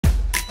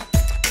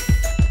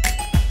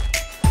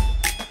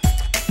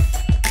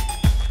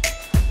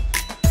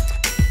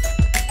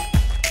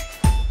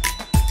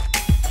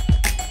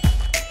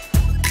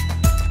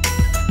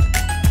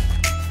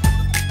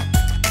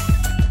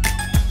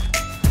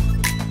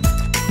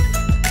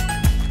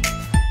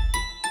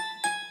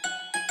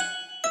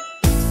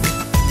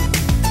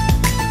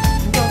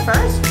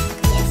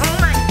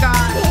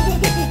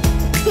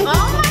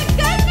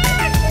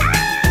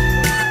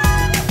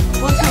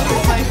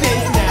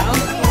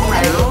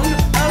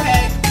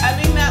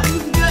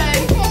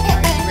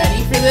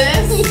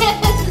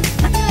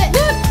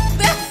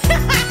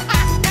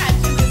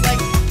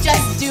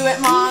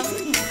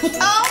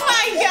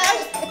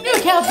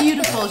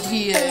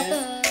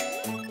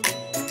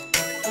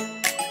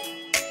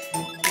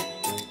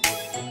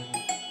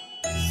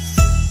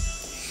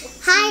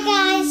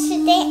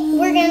today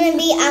we're gonna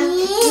be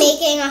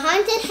making a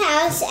haunted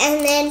house,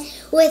 and then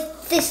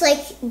with this like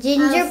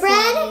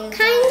gingerbread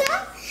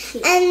kinda,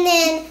 and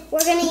then we're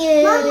gonna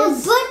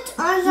use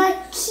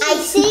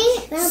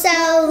icing.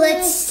 So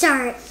let's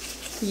start.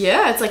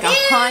 Yeah, it's like a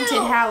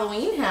haunted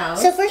Halloween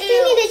house. So first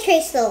we need to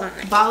trace the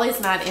line. Bolly's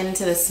not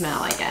into the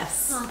smell, I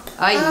guess.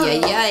 Ay,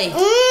 ay, ay.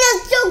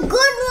 That's so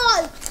good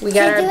one. We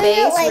got our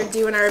base. We're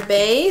doing our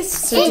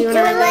base. She's doing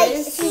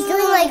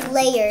like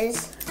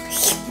layers.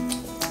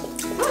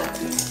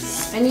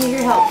 I need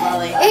your help,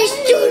 Bolly. It's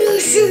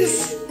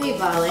delicious. Hey,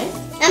 Bolly.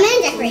 I'm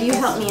gonna decorate. Will you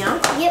help me out?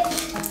 Yep.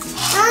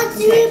 I'll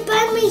do it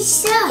by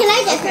myself. Can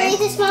I decorate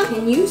this, Mom?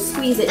 Can you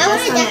squeeze it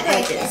just on the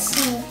edges?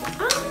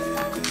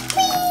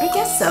 I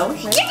guess so.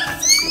 Right?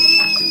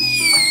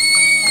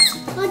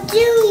 What do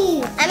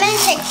you? I'm gonna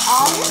take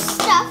all this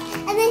stuff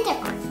and then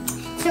decorate.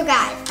 So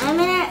guys, I'm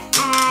gonna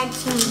add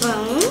some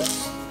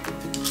bones.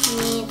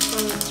 We need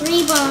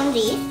 3 bones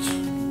each.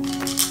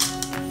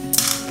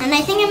 And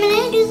I think I'm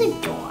gonna do the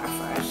door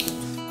first.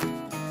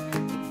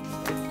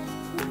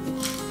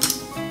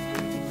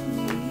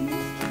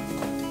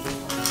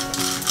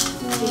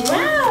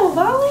 Wow,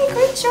 Bolly,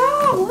 great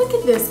job. Look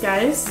at this,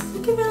 guys.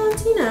 Look at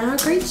Valentina, how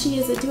great she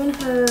is at doing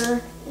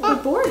her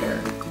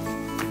border.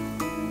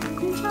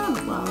 Good job,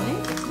 Bolly.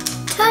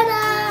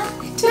 Ta-da!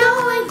 Now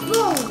my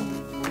bone.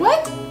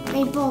 What?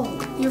 My bone.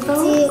 Your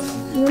bone?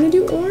 You want to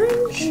do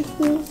orange?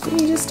 Give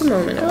me just a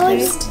moment, okay?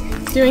 It's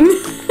doing.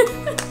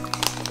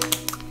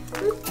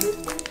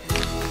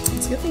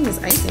 It's a good thing this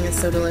icing is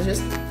so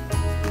delicious.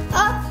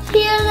 Oh,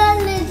 here's a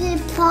little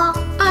pop.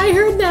 I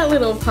heard that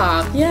little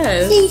pop,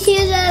 yes. See,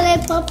 here's a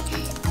little pop.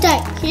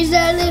 Here's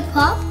a little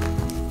pop.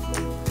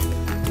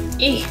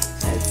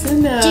 That's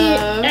enough.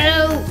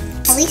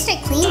 At least I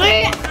cleaned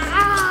it.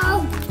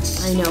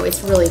 I know,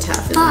 it's really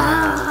tough, isn't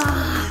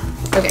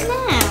it? Okay.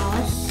 Now,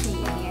 let's see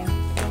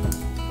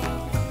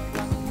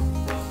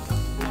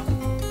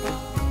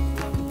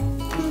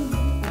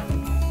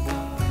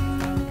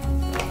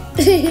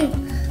here.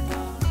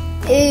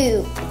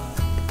 Ew.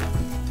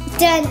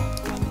 Done.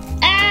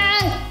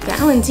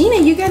 Valentina,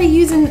 you gotta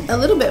use a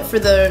little bit for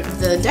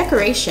the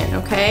decoration,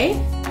 okay?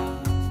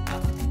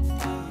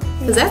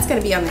 Because that's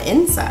gonna be on the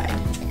inside.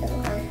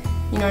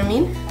 You know what I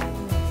mean?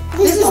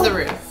 This is the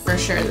roof. For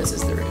sure, this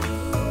is the roof.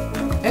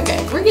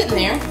 Okay, we're getting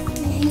there.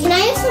 Can I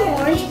have some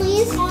orange,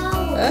 please?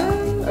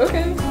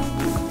 Okay.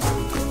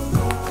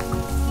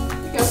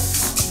 Here you go.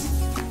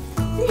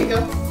 Here you go.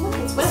 Look,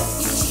 it's wet.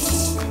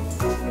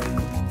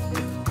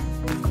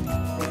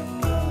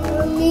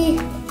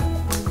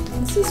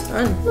 This is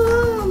fun.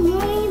 Mom,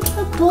 I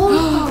put bones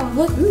on.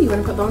 Look, ooh, you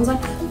want to put bones on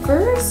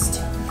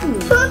first?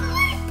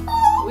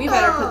 We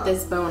better put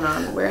this bone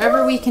on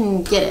wherever we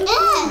can get it,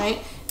 right?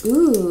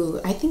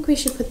 Ooh, I think we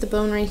should put the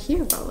bone right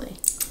here, Bolly.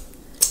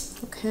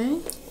 Okay.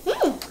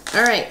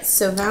 All right,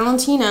 so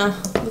Valentina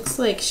looks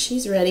like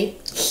she's ready.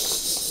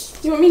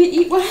 Do you want me to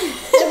eat one?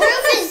 The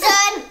roof is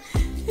done.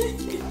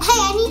 Hey,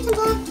 I need some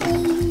black,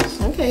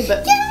 please. Okay,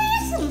 but give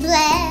me some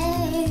black.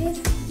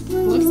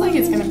 Looks like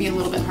it's gonna be a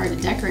little bit hard to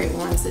decorate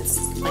once it's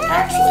like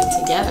actually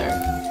together.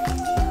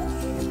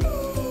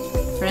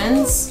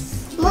 Friends,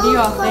 what do you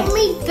all think? Put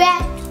me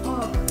back.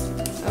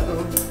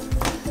 Uh-oh.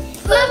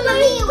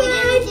 Mommy, we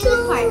didn't do the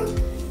part.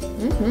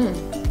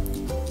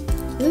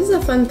 This is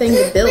a fun thing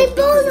to build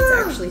because it's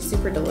actually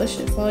super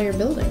delicious while you're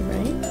building,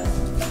 right?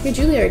 Here,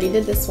 Julia already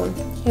did this one.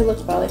 Here,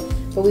 look, Bolly.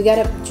 But we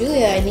gotta,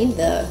 Julia, I need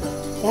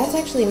that's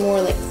actually more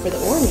like for the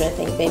orange, I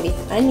think, baby.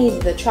 I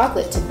need the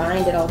chocolate to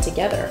bind it all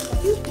together.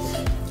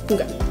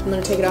 Okay, I'm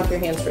gonna take it off your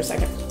hands for a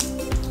second.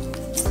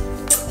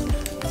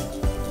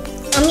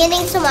 I'm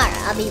getting some water.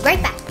 I'll be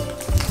right back.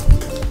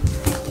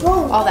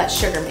 Whoa. All that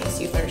sugar makes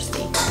you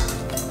thirsty.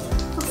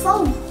 I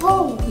found a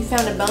bone. You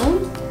found a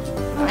bone?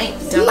 Right.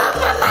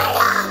 Mamma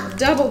Mia!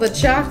 Double the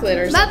chocolate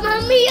or something.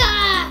 Mamma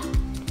Mia!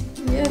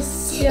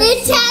 Yes.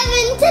 It's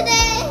heaven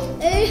today.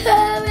 It's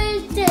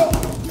heaven today.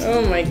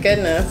 Oh my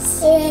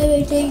goodness. I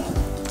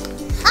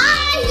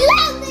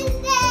love this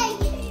day.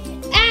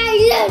 I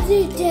love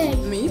this day.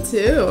 Me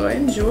too. I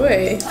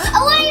enjoy.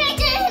 Oh, wait, I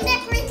didn't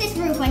decorate this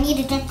roof. I need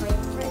to decorate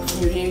the roof.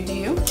 Do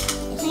you?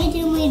 Yes, I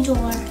do my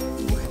door.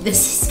 This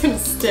is gonna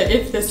stay.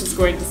 If this is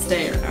going to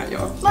stay or not,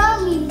 y'all.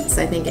 Mommy. Yes,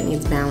 I think it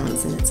needs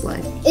balance in its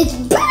life. It's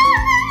balance.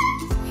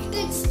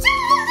 It's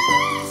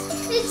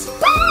balance. It's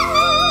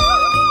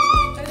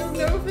balance. I don't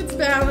know if it's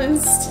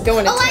balanced.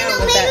 Going to town I know.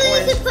 with that Maybe we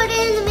orange. could put it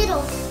in the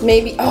middle.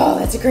 Maybe. Oh,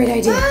 that's a great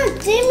idea. Mom,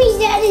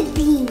 Jimmy's added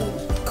bean.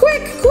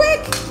 Quick,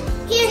 quick!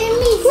 Here,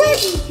 Jimmy's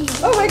added bean.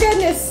 Oh my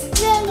goodness.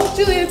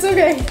 Julia, it's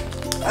okay.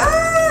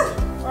 Ah!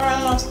 We're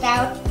almost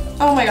out.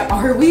 Oh my God,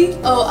 are we?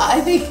 Oh,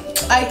 I think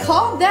I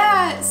called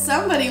that.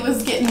 Somebody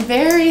was getting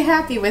very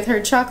happy with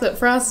her chocolate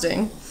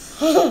frosting.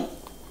 Oh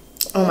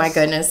my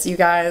goodness, you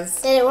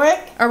guys. Did it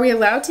work? Are we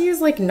allowed to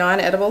use like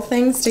non-edible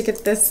things to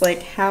get this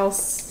like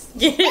house?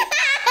 Oh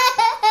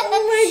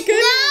my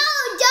goodness.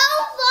 No,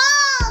 don't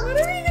fall. What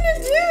are we gonna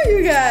do,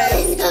 you guys?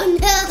 I don't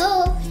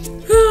know.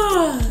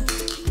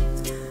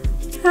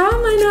 How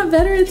am I not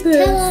better at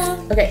this? Hello.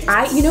 Okay,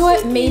 you know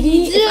what?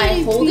 Maybe if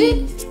I hold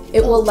it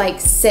it will like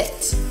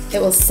sit. It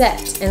will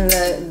set, and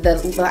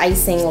the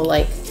icing will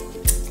like.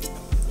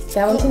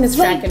 Valentina's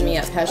cracking me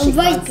up how she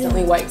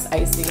constantly wipes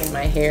icing in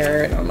my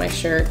hair and on my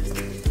shirt.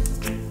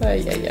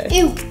 Yeah.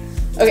 Ew.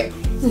 Okay.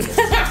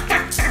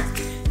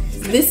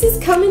 This is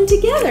coming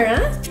together,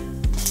 huh?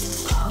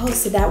 Oh,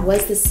 so that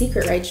was the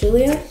secret, right,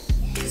 Julia?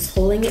 Just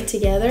holding it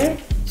together.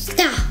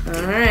 Stop.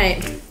 All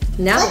right.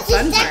 Now Let's the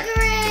fun part.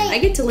 I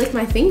get to lick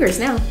my fingers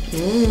now.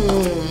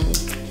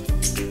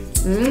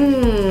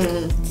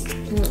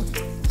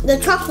 The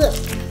chocolate.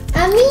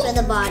 For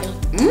the body.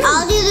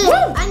 I'll do the.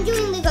 Woo! I'm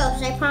doing the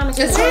ghost. I promise.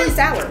 It's really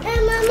sour.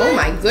 Oh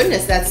my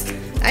goodness,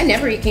 I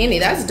never eat candy.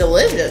 That's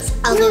delicious.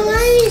 I'm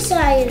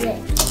excited.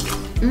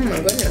 Oh my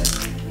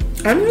goodness.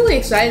 I'm really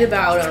excited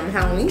about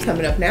Halloween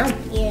coming up now.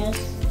 Yes.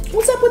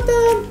 What's up with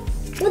the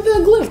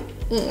glue?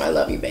 I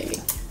love you, baby.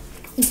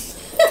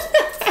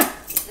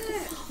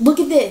 Look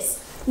at this.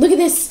 Look at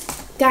this,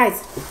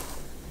 guys.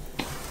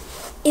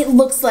 It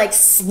looks like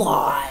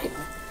slime.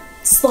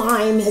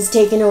 Slime has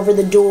taken over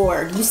the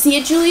door. Do you see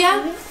it,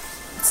 Julia?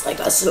 It's like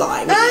a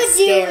slimy,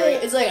 scary.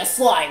 It's like a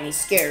slimy,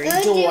 scary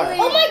door.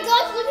 Oh my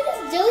gosh, look at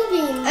this jelly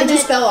bean. It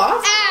just fell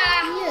off?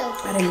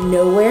 Ah. Out of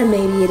nowhere,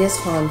 maybe it is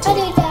haunted.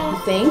 You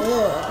think?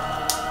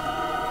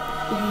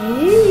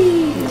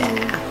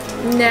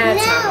 Nah,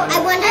 it's not haunted. I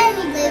wonder if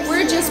he lives We're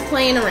here. just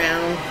playing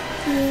around.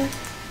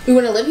 You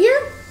want to live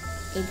here?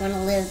 I want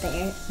to live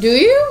there. Do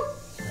you?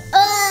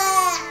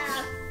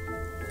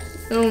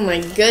 Oh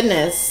my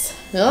goodness.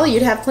 Well,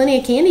 you'd have plenty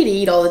of candy to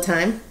eat all the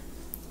time.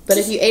 But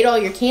if you ate all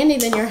your candy,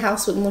 then your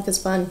house wouldn't look as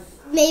fun.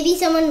 Maybe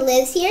someone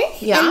lives here,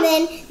 and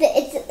then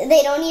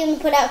they don't even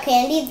put out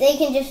candy. They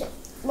can just,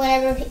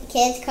 whenever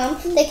kids come,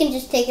 they can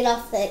just take it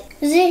off like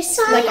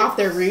off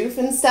their roof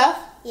and stuff?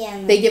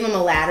 Yeah. They give them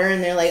a ladder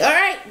and they're like, all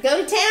right,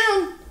 go to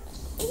town.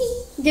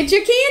 Get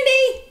your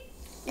candy.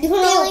 You can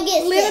only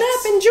get Live it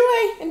up,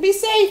 enjoy, and be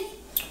safe.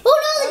 Oh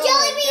no, the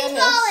jelly bean's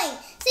falling.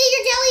 See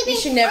your jelly bean. You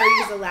should never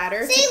use a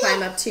ladder to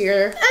climb up to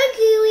your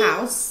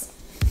house.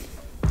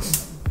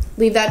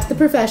 Leave that to the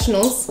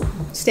professionals.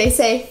 Stay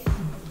safe.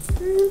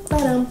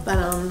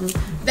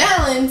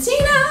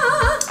 Valentina!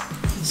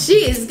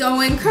 She is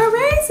going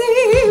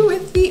crazy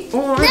with the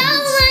orange.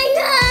 Oh my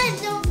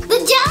god! The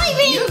jelly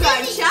bean! You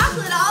got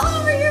chocolate all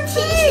over your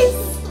face!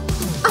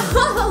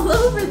 All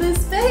over this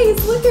face.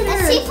 Look at her.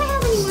 Let's see if I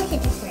have any more to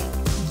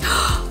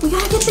decorate. We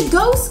gotta get the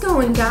ghost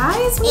going,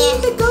 guys. We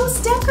need the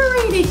ghost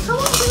decorated. Come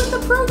on with the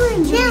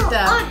program, Julia. No,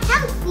 our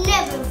house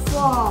never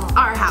falls.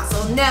 Our house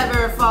will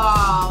never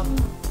fall.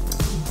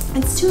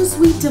 It's too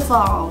sweet to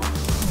fall.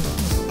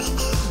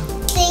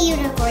 Say you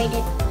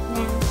decorated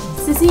now.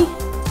 Sissy,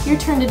 your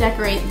turn to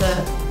decorate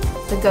the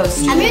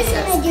ghost. I'm just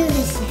gonna do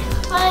this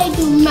now. I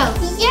do mouth.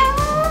 Yeah.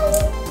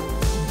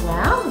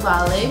 Wow,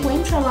 Vale,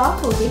 buen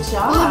trabajo. Good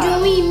job.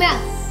 I'm doing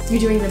mouth. You're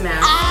doing the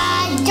math.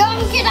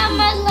 Don't get on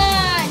my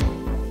lawn.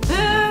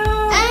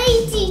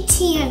 I see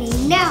Tanny.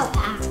 Now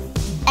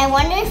I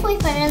wonder if we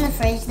put it in the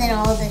fridge, then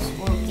all this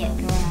will get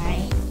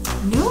dry.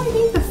 No, I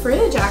think the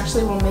fridge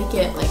actually will make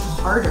it like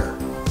harder.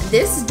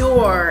 This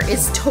door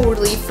is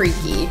totally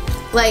freaky.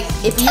 Like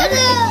if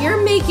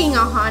you're making a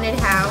haunted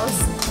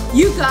house,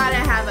 you gotta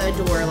have a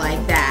door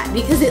like that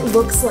because it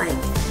looks like,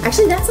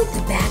 actually that's like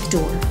the back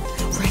door,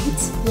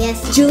 right?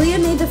 Yes. Julia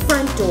made the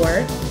front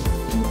door,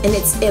 and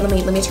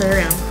let me turn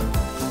around.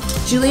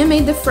 Julia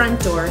made the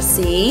front door,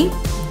 see?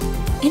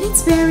 And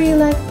it's very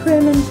like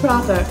prim and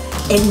proper.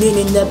 And then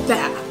in the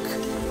back,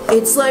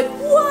 it's like,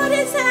 what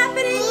is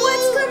happening?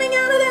 What's coming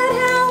out of that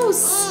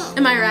house?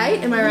 Am I right?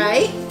 Am I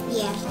right?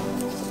 Yeah.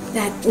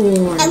 That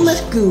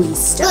orange gooey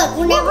stuff.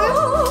 Look, whenever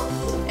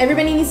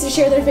everybody needs to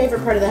share their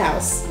favorite part of the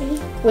house.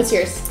 What's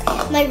yours?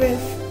 my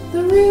roof.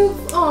 The roof.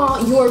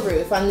 Oh, your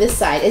roof on this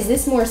side. Is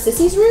this more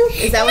Sissy's roof?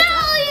 Is that what?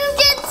 No, you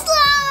get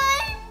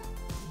slime.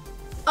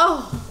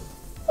 Oh.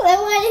 I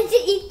wanted to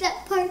eat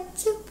that part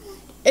so bad.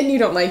 And you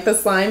don't like the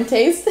slime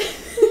taste? No.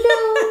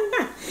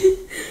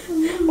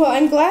 Well,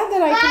 I'm glad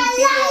that I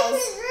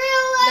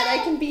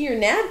can be your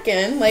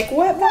napkin. Like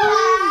what?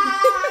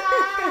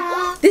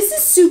 This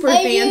is super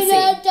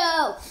fancy.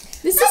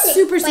 This is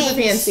super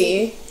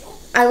fancy.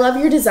 I love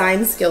your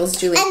design skills,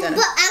 Julieta.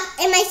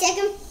 And my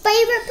second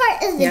favorite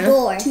part is the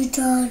door.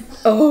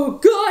 Oh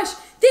gosh,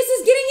 this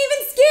is getting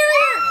even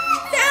scarier.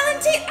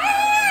 Valentine,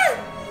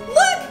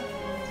 look,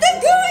 the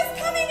goo is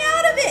coming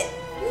out of it.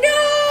 No,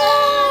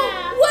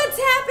 what's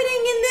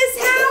happening in this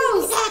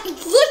house?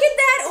 Look at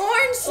that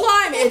orange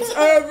slime. It's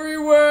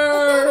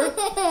everywhere.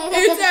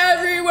 It's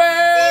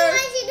everywhere.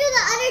 Why don't you do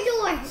the other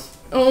door?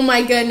 Oh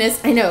my goodness,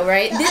 I know,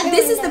 right?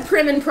 This is the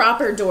prim and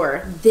proper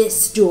door.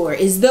 This door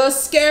is the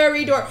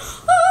scary door.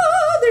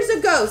 Oh, there's a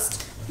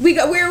ghost.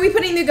 Where are we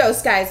putting the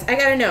ghost, guys? I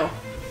gotta know.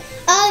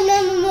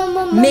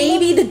 No.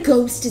 Maybe the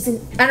ghost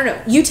isn't, I don't know.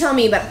 You tell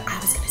me, but I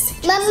was gonna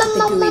suggest the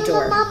gooey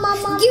door.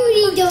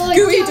 Gooey door.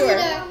 Gooey door.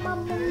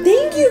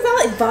 Thank you,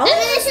 Val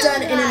has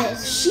done,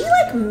 she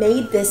like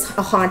made this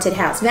a haunted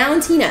house.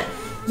 Valentina,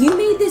 you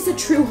made this a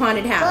true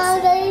haunted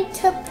house.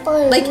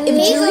 Like if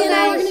Julia and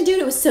I were gonna do it,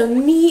 it was so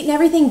neat and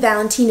everything.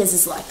 Valentina's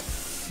is like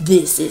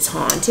This is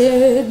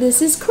haunted.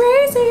 This is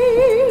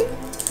crazy.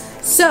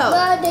 So,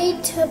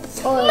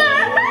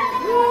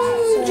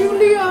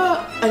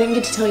 Julia, I didn't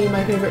get to tell you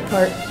my favorite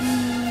part.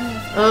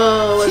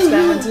 Oh, what's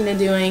Valentina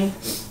doing?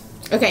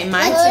 Okay,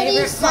 my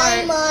favorite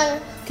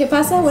part. ¿Qué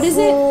pasa? What is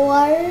it?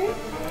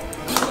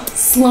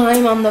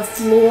 Slime on the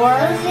floor.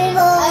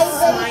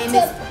 Slime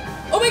is...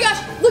 Oh my gosh!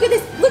 Look at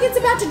this! Look, it's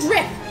about to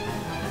drip.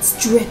 It's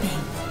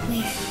dripping.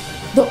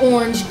 The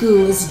orange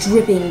goo is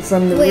dripping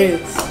from the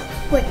roof.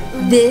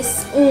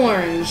 This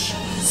orange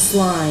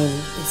slime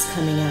is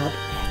coming out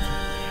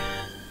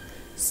everywhere.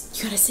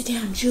 You gotta sit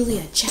down,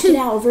 Julia. Check it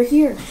out over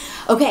here.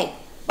 Okay,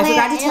 I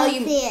forgot to tell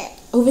you.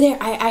 Over there,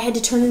 I had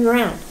to turn it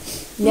around.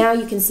 Now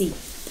you can see.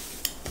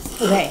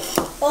 Okay.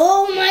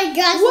 Oh my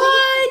gosh.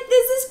 What?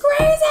 This is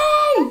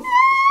crazy!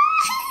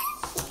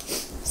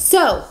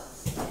 So,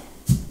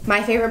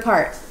 my favorite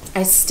part.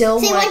 I still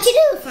want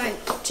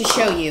to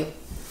show you.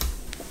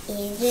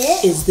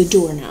 Is the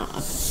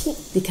doorknob.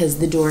 Because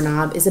the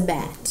doorknob is a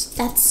bat.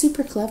 That's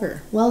super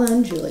clever. Well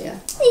done, Julia.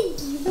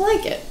 Thank you. I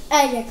like it.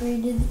 I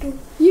decorated the door.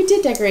 You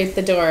did decorate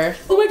the door.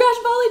 Oh my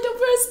gosh, Molly, don't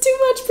press too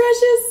much,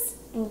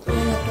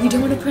 precious. You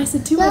don't want to press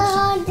it too much.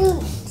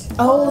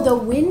 Oh, the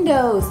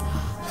windows.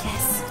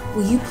 Yes.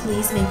 Will you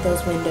please make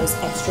those windows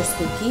extra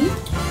spooky?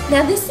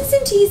 Now, this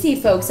isn't easy,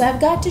 folks. I've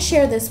got to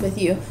share this with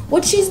you.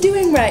 What she's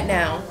doing right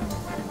now.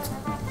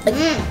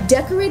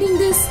 Decorating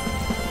this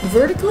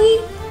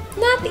vertically,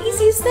 not the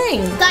easiest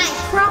thing.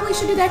 Probably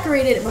should have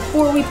decorated it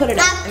before we put it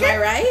up. Am I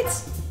right?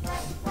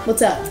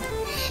 What's up?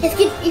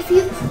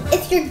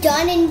 If you're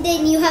done and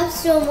then you have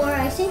still more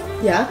icing.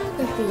 Yeah?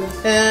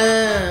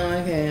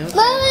 Oh, okay.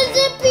 Mama,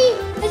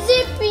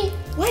 zippy!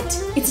 What?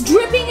 It's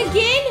dripping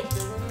again?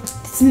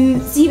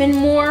 It's even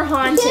more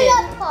haunted. Hear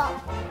that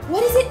pop.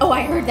 What is it? Oh,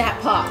 I heard that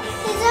pop.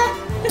 Is that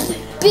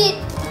bit?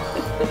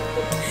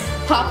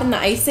 Popping the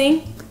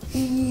icing?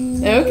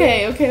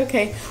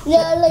 Okay.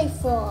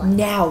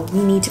 Now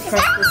we need to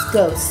press this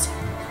ghost.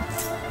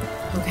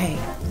 Okay,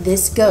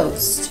 this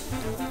ghost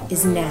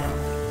is now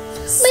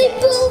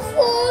set.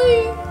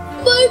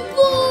 My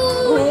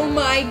bone! Oh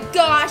my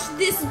gosh,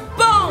 this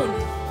bone!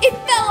 It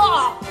fell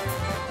off!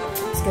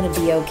 It's gonna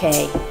be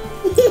okay.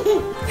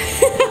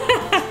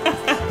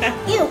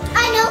 Ew,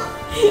 I know.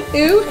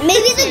 Ew?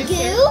 Maybe the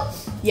goo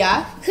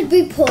could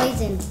be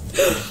poison.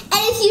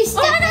 And if you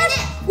step in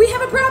it... We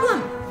have a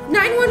problem!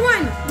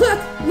 911!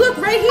 Look,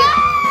 right here!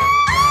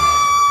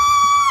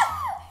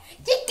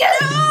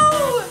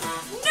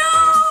 No!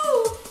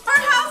 Our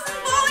house is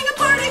falling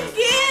apart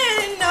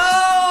again!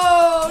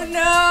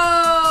 No!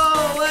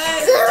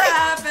 What's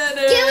happening?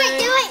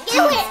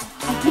 Do it!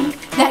 I think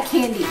that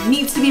candy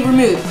needs to be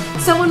removed.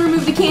 Someone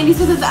remove the candy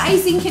so that the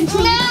icing can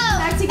be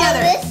back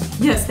together.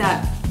 Yes,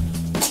 that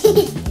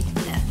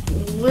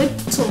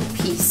little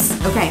piece.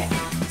 Okay,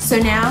 so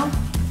now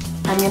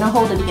I'm gonna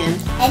hold it again.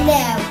 And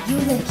now you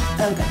lick.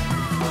 Okay.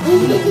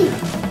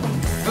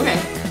 Okay.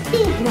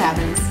 It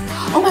happens.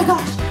 Oh my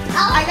gosh.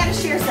 I gotta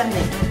share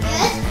something.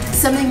 Yes?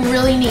 Something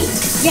really neat.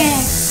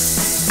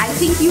 Yes. I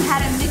think you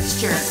had a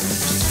mixture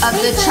of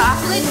the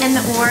chocolate and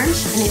the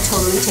orange, and it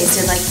totally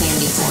tasted like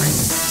candy corn.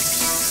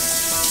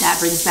 That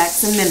brings back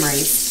some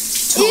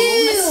memories.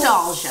 Total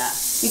nostalgia.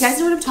 You guys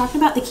know what I'm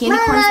talking about? The candy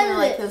corns that are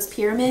like those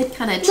pyramid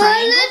kind of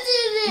triangles.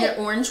 They're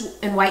orange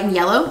and white and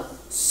yellow.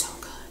 So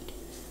good.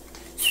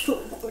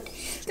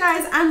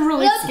 Guys, I'm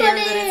really scared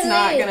that it's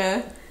not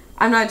gonna...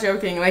 I'm not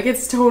joking. Like,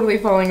 it's totally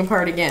falling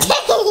apart again.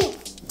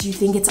 Do you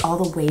think it's all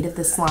the weight of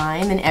the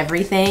slime and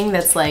everything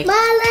that's like...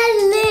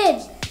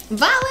 Violet! I'm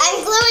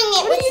gluing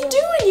it. What are you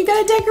doing? You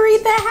gotta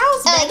decorate that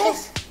house,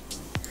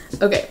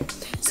 baby. Okay,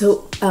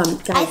 so,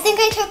 guys... I think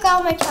I took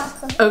all my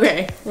chocolate.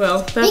 Okay, well,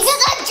 that's... Because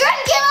I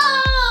drank it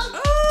all!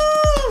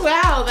 Oh,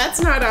 wow, that's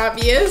not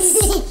obvious.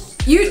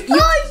 you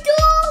What?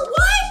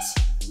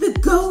 The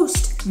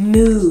ghost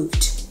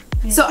moved.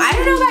 So I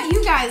don't know about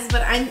you guys,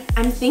 but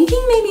I'm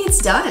thinking maybe it's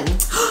done.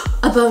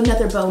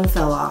 Another bone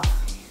fell off.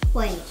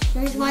 Wait,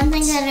 there's one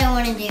thing that I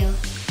want to do.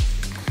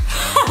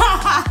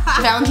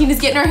 Valentina's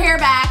getting her hair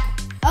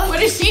back. Oh.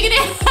 What is she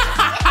gonna?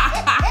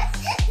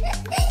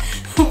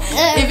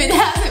 If it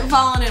hasn't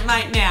fallen, it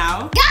might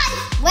now.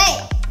 Guys,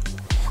 wait.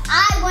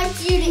 I want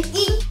you to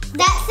eat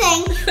that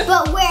thing,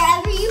 but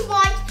wherever you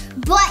want,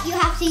 but you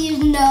have to use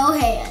no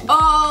hands.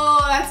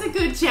 Oh, that's a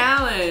good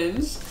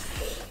challenge.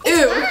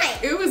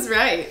 It was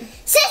right.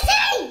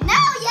 Sissy! No,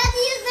 you have to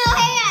use no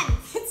hands.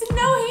 It's a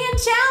no-hand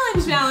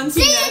challenge,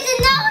 Valentina. See, it's a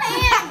no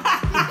hand.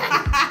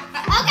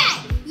 Okay,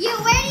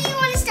 where do you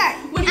want to start?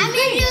 What do you think? I'm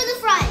going to do the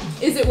front.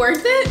 Is it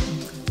worth it?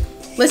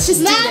 Let's just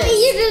do this. Mommy,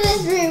 you do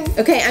this room.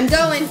 Okay, I'm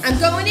going in. It's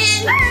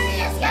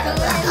gonna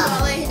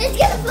fall. It's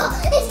gonna fall.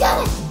 It's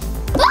gonna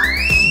fall.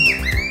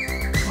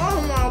 Oh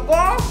my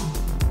gosh.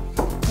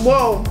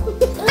 Whoa.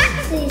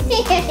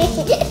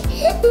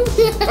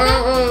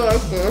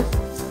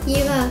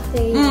 You have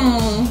to. You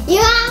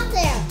have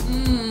to.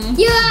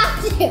 You have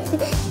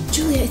to.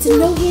 Julia, it's a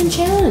no-hand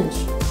challenge.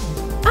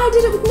 I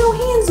did it with no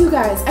hands, you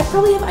guys. I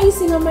probably have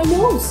icing on my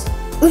nose.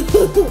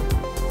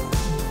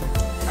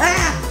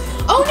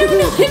 Oh Oh no,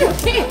 no, I don't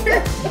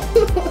care.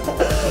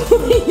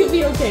 You'll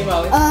be okay,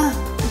 Molly.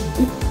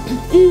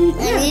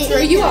 Yeah, throw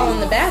you all in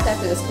the bath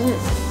after this.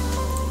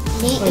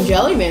 A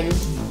jelly bean.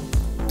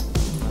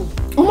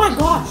 Oh my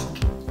gosh.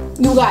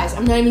 You guys,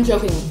 I'm not even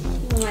joking.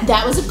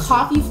 That was a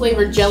coffee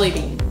flavored jelly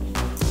bean.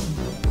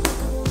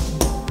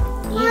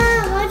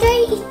 How do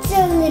I eat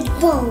the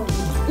bone?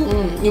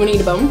 You want to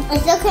eat a bone?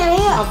 It's okay.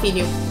 I'll feed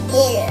you.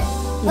 Yeah.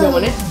 You don't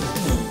want it?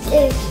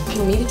 You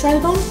want me to try the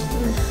bone?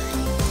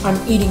 I'm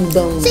eating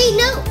bones. See,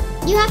 no.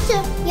 You have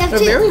to. They're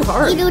very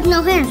hard. Eat it with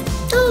no hands.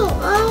 Oh,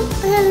 I'm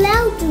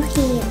allowed to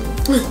hear.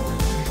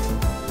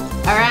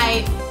 All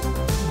right.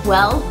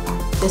 Well,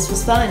 this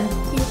was fun.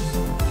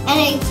 And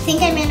I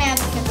think I ran out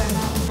of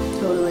sugar.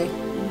 Totally.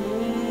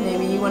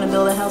 Maybe you want to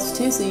build a house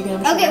too, so you can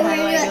have a Okay, sugar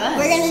high like us.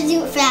 we're gonna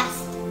do it fast.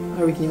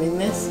 Are we doing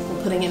this?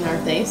 We're putting it in our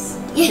face.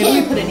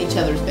 Maybe we put it in each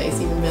other's face,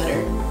 even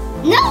better.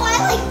 No,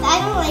 I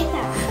don't like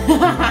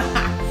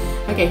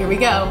that. Okay, here we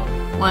go.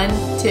 1,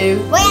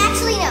 2. Wait,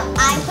 actually no.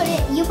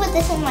 You put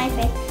this in my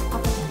face. I'll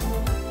put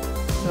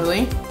that.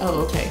 Really?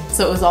 Oh, okay.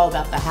 So it was all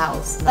about the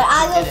house. But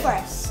I'll go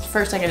first.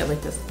 First, I get it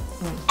like this.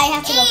 I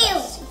have to go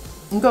first.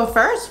 You go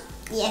first?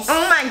 Yes.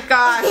 Oh my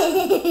gosh.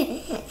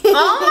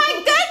 Oh my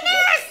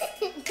goodness!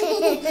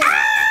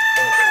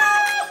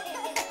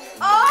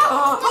 Ah!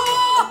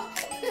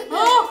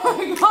 Oh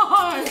my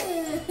gosh!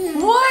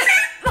 What?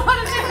 Not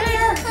in the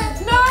hair!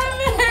 Not in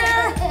the hair!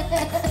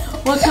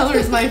 What color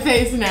is my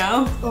face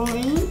now?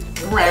 Orange.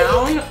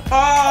 Brown?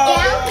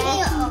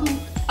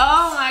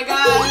 Oh my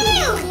gosh!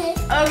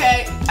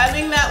 Okay, I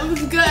think that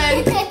looks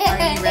good.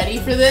 Are you ready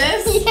for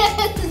this?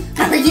 Yes.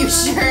 Are you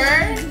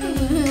sure?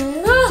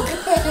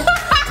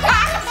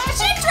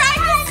 She tried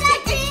to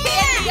stick a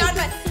candy on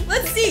my...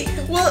 Let's see.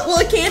 Will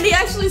a candy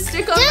actually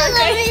stick on my Just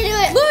let face? me do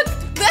it. Look!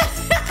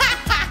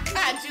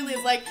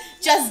 Julia's like,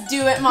 just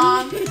do it,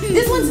 Mom.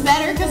 This one's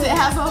better because it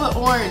has all the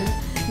orange.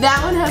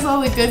 That one has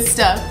all the good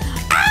stuff.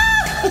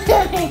 Ah!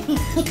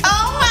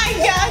 Oh my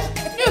gosh!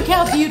 Look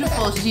how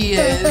beautiful she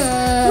is.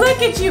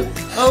 Look at you.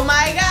 Oh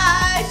my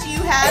gosh,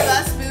 you have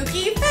a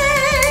spooky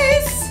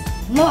face.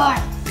 More.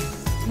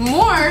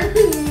 More?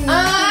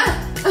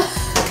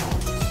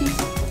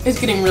 It's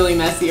getting really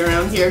messy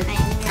around here.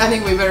 I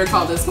think we better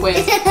call this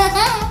quits.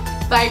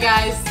 Bye,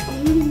 guys.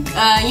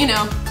 You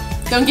know,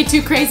 don't get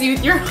too crazy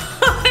with your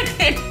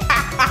haunted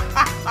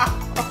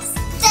house.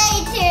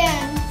 Stay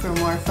tuned. For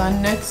more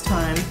fun next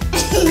time.